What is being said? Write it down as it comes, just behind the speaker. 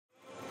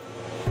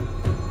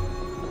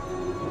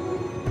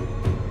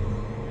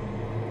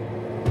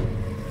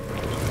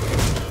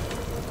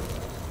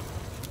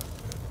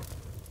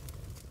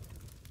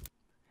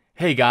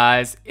Hey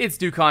guys, it's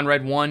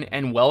DuconRed1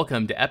 and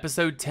welcome to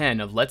episode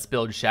 10 of Let's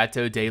Build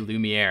Chateau de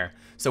Lumière.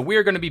 So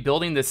we're going to be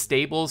building the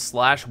stables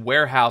slash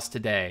warehouse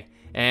today.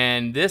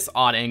 And this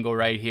odd angle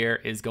right here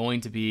is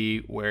going to be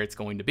where it's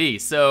going to be.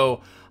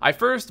 So I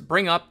first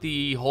bring up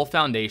the whole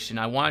foundation.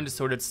 I wanted to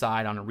sort of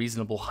decide on a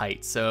reasonable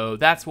height. So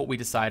that's what we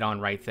decide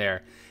on right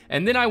there.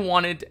 And then I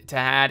wanted to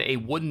add a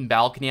wooden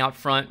balcony out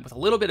front with a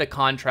little bit of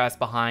contrast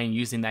behind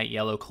using that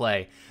yellow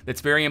clay. That's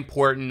very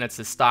important. That's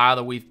the style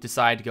that we've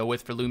decided to go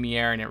with for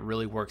Lumiere, and it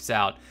really works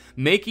out.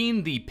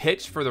 Making the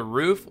pitch for the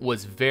roof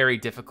was very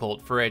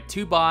difficult. For a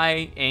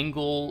 2x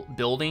angle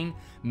building,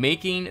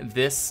 making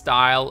this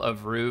style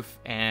of roof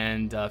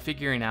and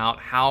figuring out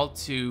how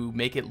to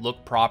make it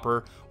look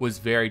proper was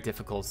very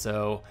difficult.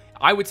 So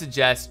I would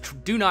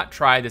suggest do not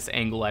try this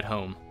angle at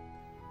home.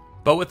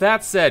 But with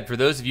that said, for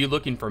those of you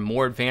looking for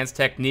more advanced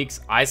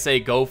techniques, I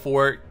say go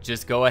for it.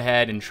 Just go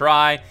ahead and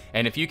try.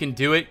 And if you can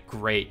do it,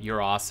 great,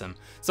 you're awesome.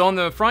 So on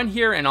the front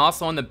here and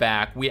also on the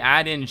back, we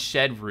add in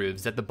shed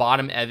roofs at the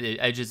bottom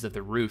edges of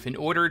the roof in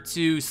order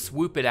to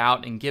swoop it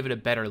out and give it a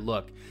better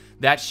look.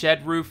 That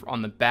shed roof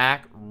on the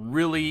back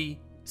really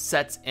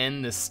sets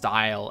in the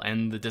style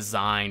and the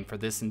design for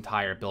this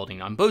entire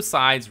building on both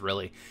sides,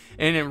 really.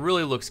 And it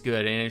really looks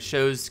good, and it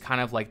shows kind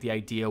of like the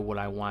idea of what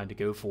I wanted to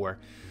go for.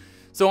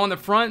 So on the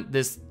front,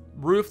 this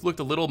roof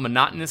looked a little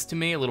monotonous to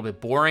me, a little bit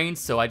boring,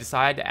 so I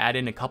decided to add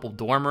in a couple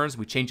dormers.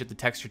 We changed up the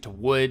texture to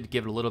wood,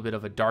 give it a little bit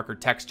of a darker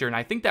texture, and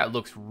I think that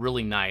looks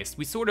really nice.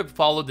 We sort of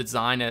followed the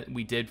design that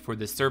we did for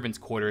the servants'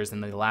 quarters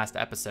in the last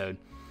episode.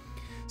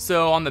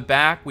 So on the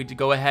back, we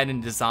go ahead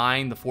and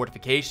design the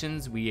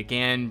fortifications. We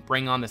again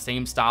bring on the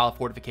same style of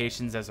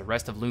fortifications as the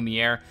rest of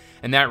Lumiere,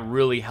 and that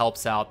really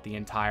helps out the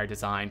entire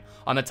design.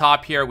 On the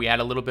top here, we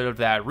add a little bit of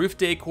that roof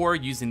decor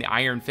using the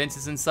iron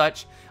fences and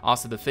such.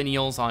 Also the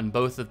finials on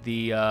both of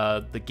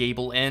the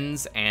gable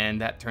ends, and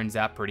that turns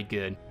out pretty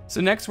good. So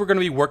next we're going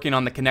to be working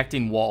on the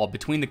connecting wall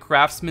between the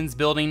craftsman's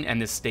building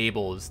and the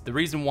stables. The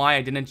reason why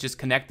I didn't just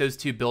connect those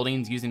two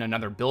buildings using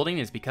another building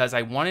is because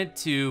I wanted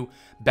to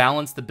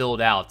balance the build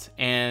out,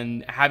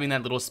 and having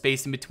that little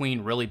space in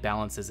between really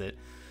balances it.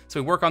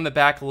 So we work on the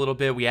back a little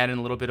bit, we add in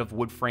a little bit of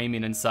wood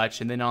framing and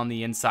such, and then on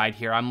the inside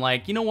here I'm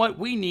like, you know what,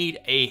 we need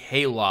a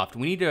hayloft.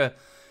 We need to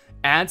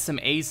add some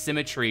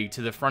asymmetry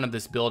to the front of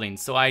this building.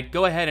 So I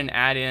go ahead and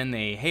add in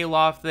a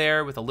hayloft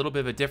there with a little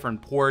bit of a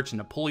different porch and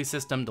a pulley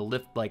system to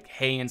lift like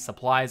hay and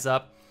supplies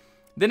up.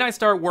 Then I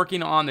start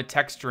working on the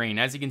texturing.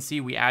 As you can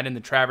see, we add in the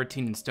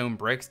travertine and stone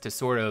bricks to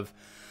sort of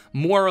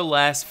more or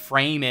less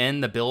frame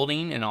in the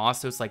building, and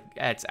also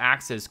it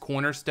acts as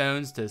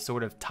cornerstones to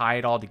sort of tie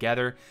it all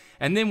together.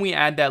 And then we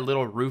add that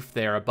little roof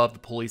there above the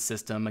pulley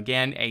system.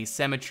 Again,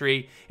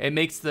 asymmetry. It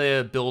makes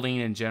the building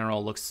in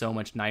general look so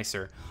much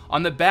nicer.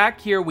 On the back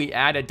here, we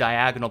add a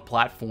diagonal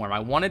platform.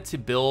 I wanted to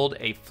build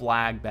a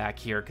flag back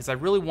here because I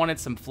really wanted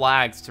some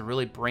flags to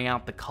really bring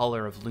out the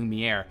color of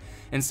Lumiere.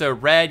 And so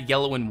red,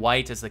 yellow, and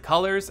white as the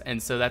colors,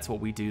 and so that's what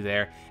we do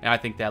there, and I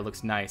think that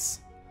looks nice.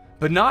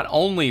 But not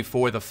only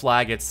for the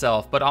flag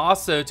itself, but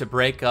also to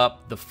break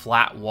up the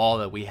flat wall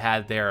that we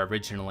had there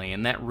originally,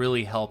 and that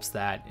really helps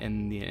that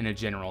in a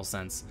general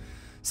sense.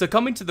 So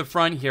coming to the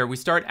front here, we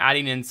start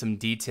adding in some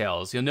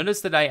details. You'll notice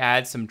that I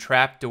add some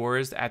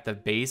trapdoors at the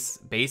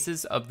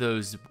bases of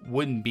those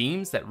wooden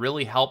beams. That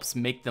really helps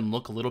make them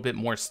look a little bit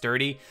more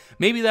sturdy.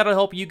 Maybe that'll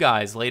help you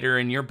guys later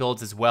in your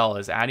builds as well,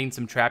 as adding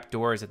some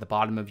trapdoors at the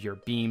bottom of your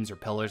beams or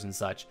pillars and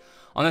such.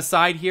 On the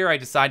side here, I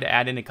decided to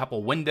add in a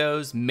couple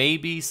windows.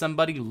 Maybe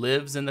somebody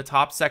lives in the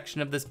top section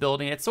of this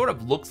building. It sort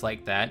of looks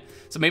like that.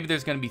 So maybe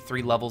there's going to be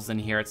 3 levels in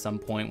here at some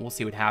point. We'll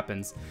see what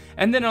happens.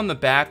 And then on the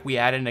back, we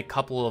add in a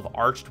couple of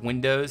arched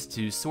windows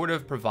to sort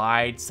of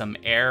provide some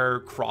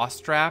air cross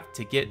draft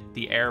to get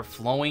the air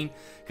flowing,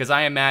 because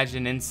I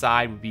imagine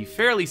inside would be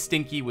fairly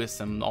stinky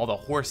with all the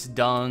horse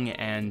dung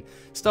and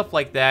stuff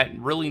like that. It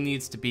really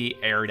needs to be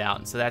aired out,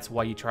 and so that's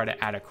why you try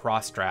to add a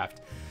cross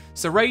draft.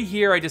 So right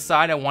here, I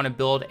decide I want to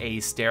build a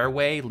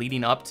stairway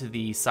leading up to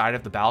the side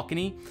of the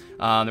balcony.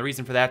 The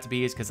reason for that to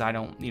be is because I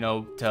don't,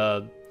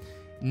 to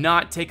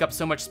not take up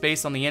so much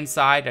space on the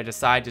inside, I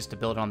decide just to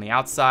build it on the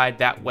outside.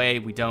 That way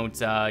we don't,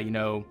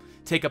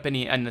 take up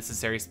any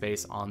unnecessary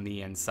space on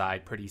the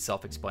inside. Pretty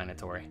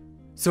self-explanatory.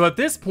 So at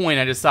this point,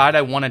 I decide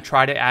I want to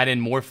try to add in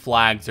more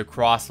flags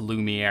across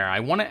Lumiere. I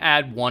want to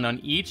add one on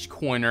each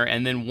corner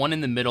and then one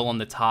in the middle on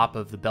the top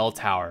of the bell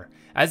tower.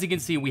 As you can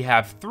see, we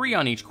have 3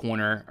 on each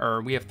corner,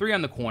 or we have 3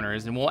 on the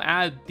corners, and we'll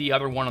add the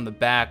other one on the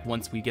back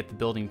once we get the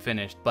building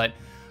finished. But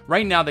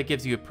right now, that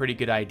gives you a pretty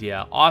good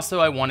idea. Also,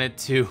 I wanted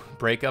to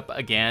break up,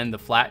 again, the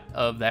flat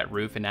of that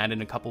roof and add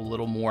in a couple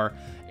little more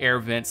air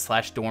vents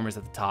slash dormers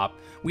at the top.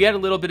 We had a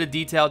little bit of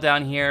detail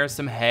down here,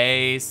 some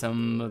hay,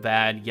 some of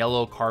that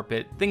yellow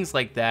carpet, things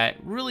like that.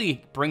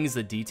 Really brings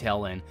the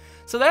detail in.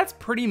 So that's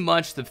pretty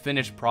much the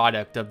finished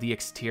product of the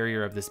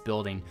exterior of this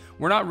building.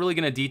 We're not really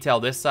going to detail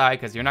this side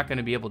because you're not going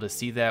to be able to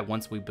see that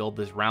once we build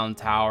this round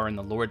tower and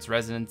the Lord's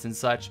residence and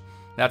such.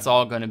 That's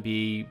all going to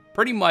be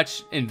pretty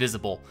much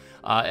invisible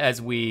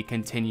as we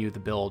continue the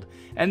build.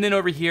 And then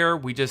over here,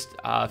 we just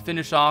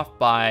finish off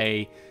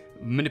by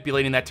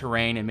manipulating that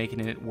terrain and making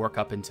it work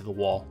up into the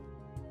wall.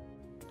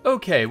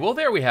 Okay, well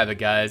there we have it,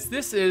 guys.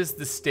 This is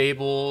the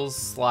stables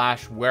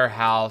slash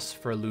warehouse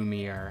for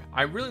Lumiere.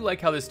 I really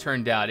like how this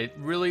turned out. It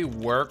really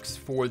works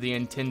for the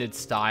intended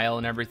style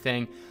and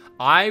everything.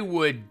 I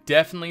would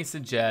definitely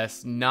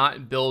suggest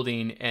not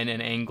building in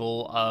an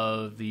angle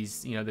of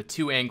these, you know, the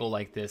 2 angle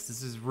like this.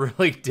 This is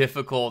really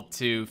difficult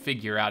to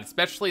figure out,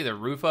 especially the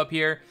roof up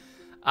here.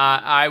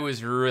 I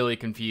was really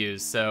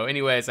confused. So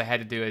anyways, I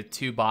had to do a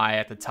 2x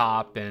at the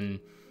top and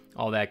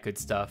all that good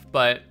stuff.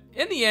 But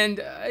in the end,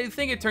 I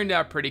think it turned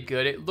out pretty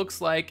good. It looks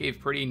like a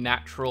pretty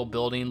natural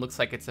building. Looks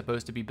like it's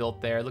supposed to be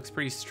built there. It looks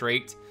pretty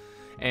straight.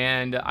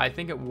 And I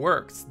think it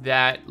works.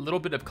 That little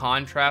bit of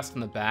contrast on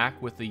the back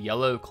with the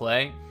yellow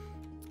clay,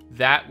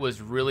 that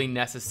was really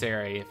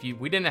necessary. If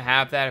we didn't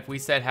have that, if we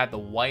said had the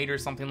white or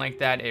something like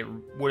that, it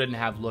wouldn't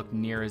have looked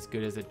near as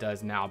good as it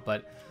does now.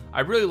 But I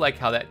really like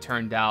how that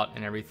turned out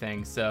and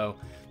everything. So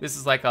this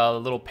is like a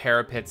little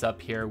parapets up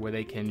here where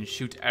they can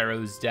shoot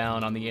arrows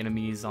down on the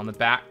enemies on the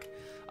back.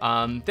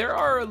 There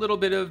are a little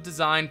bit of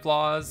design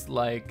flaws,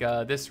 like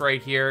this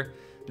right here.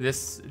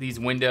 These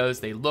windows,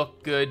 they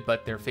look good,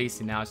 but they're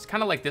facing out. It's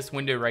kind of like this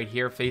window right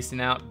here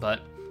facing out, but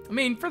I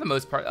mean, for the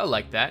most part, I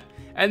like that.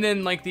 And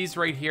then like these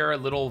right here are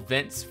little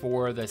vents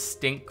for the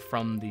stink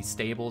from the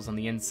stables on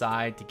the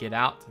inside to get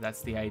out.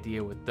 That's the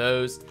idea with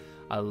those.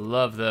 I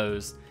love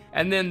those.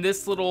 And then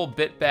this little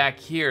bit back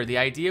here, the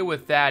idea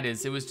with that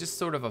is it was just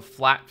sort of a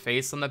flat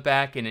face on the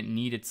back and it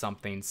needed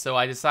something. So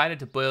I decided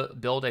to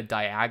build a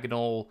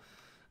diagonal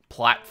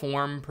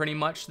platform pretty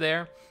much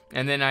there.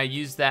 And then I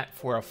used that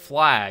for a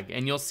flag.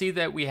 And you'll see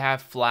that we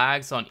have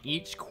flags on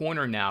each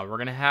corner now. We're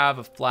gonna have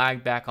a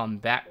flag back on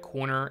that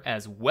corner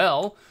as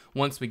well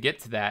once we get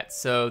to that.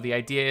 So the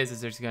idea is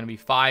there's gonna be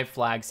 5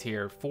 flags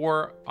here,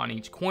 4 on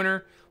each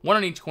corner, 1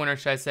 on each corner,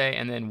 should I say,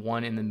 and then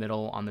 1 in the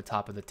middle on the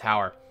top of the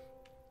tower.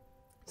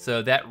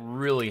 So that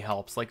really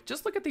helps. Like,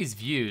 just look at these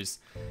views.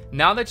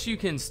 Now that you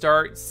can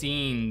start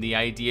seeing the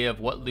idea of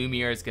what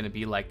Lumiere is gonna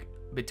be like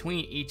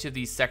between each of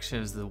these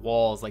sections of the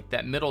walls, like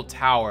that middle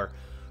tower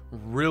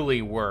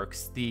really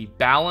works. The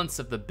balance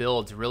of the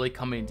builds really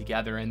coming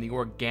together and the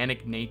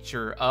organic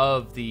nature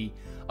of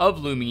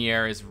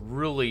Lumiere is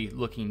really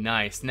looking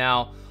nice.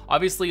 Now,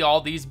 obviously all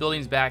these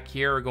buildings back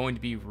here are going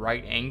to be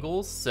right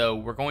angles, so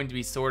we're going to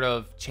be sort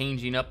of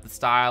changing up the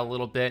style a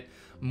little bit,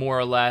 more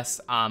or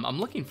less. I'm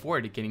looking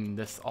forward to getting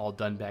this all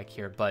done back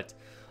here, but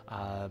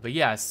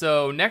yeah,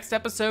 so next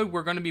episode,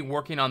 we're going to be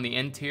working on the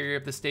interior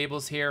of the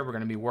stables here. We're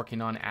going to be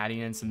working on adding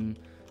in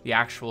the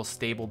actual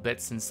stable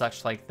bits and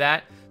such like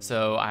that.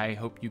 So I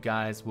hope you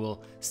guys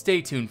will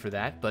stay tuned for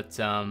that. But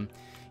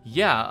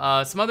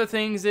yeah, some other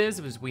things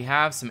is we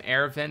have some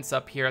air vents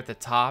up here at the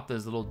top,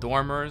 those little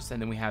dormers,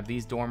 and then we have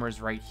these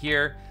dormers right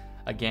here.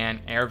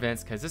 Again, air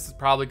vents, because this is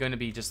probably going to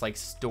be just like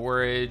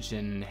storage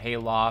and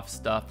hayloft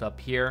stuff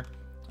up here.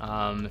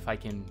 If I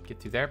can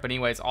get through there. But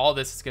anyways, all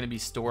this is going to be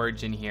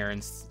storage in here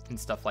and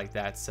stuff like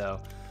that.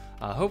 So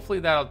hopefully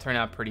that'll turn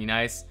out pretty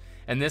nice.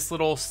 And this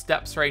little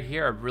steps right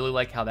here, I really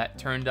like how that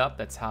turned up.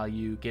 That's how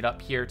you get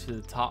up here to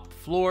the top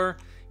floor,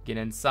 get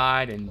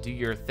inside and do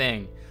your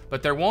thing.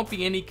 But there won't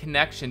be any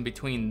connection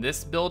between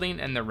this building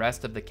and the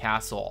rest of the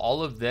castle.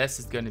 All of this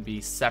is going to be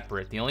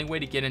separate. The only way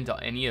to get into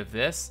any of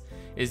this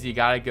is you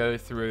got to go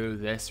through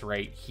this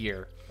right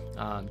here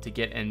to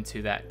get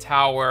into that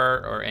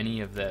tower or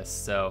any of this.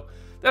 So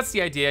that's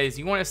the idea, is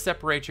you want to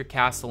separate your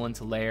castle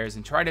into layers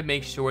and try to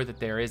make sure that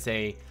there is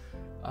a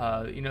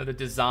you know, the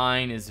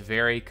design is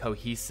very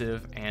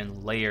cohesive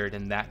and layered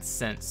in that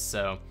sense.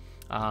 So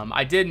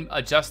I did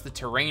adjust the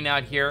terrain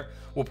out here.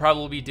 We'll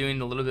probably be doing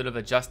a little bit of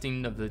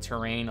adjusting of the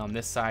terrain on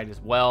this side as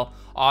well.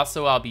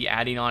 Also, I'll be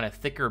adding on a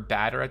thicker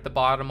batter at the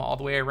bottom all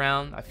the way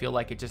around. I feel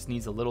like it just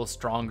needs a little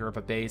stronger of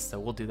a base, so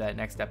we'll do that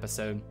next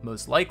episode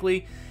most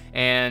likely.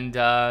 And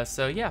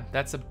so yeah,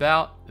 that's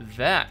about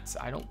that.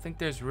 I don't think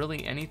there's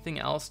really anything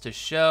else to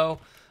show.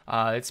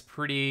 It's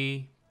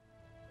pretty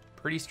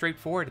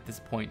straightforward at this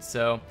point.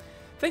 So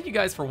thank you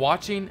guys for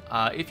watching.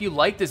 If you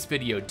like this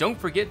video, don't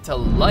forget to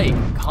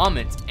like,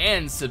 comment,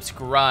 and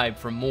subscribe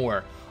for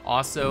more.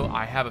 Also,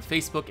 I have a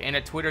Facebook and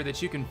a Twitter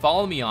that you can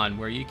follow me on,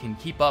 where you can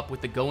keep up with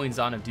the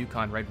goings-on of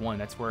Ducon Red 1.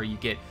 That's where you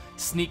get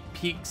sneak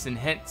peeks and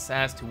hints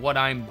as to what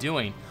I'm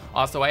doing.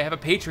 Also, I have a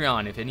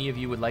Patreon if any of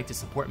you would like to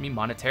support me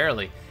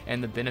monetarily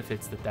and the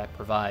benefits that that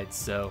provides.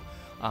 So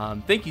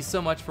thank you so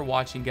much for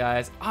watching,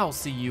 guys. I'll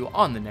see you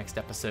on the next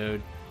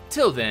episode.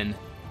 Till then,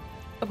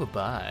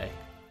 bye-bye.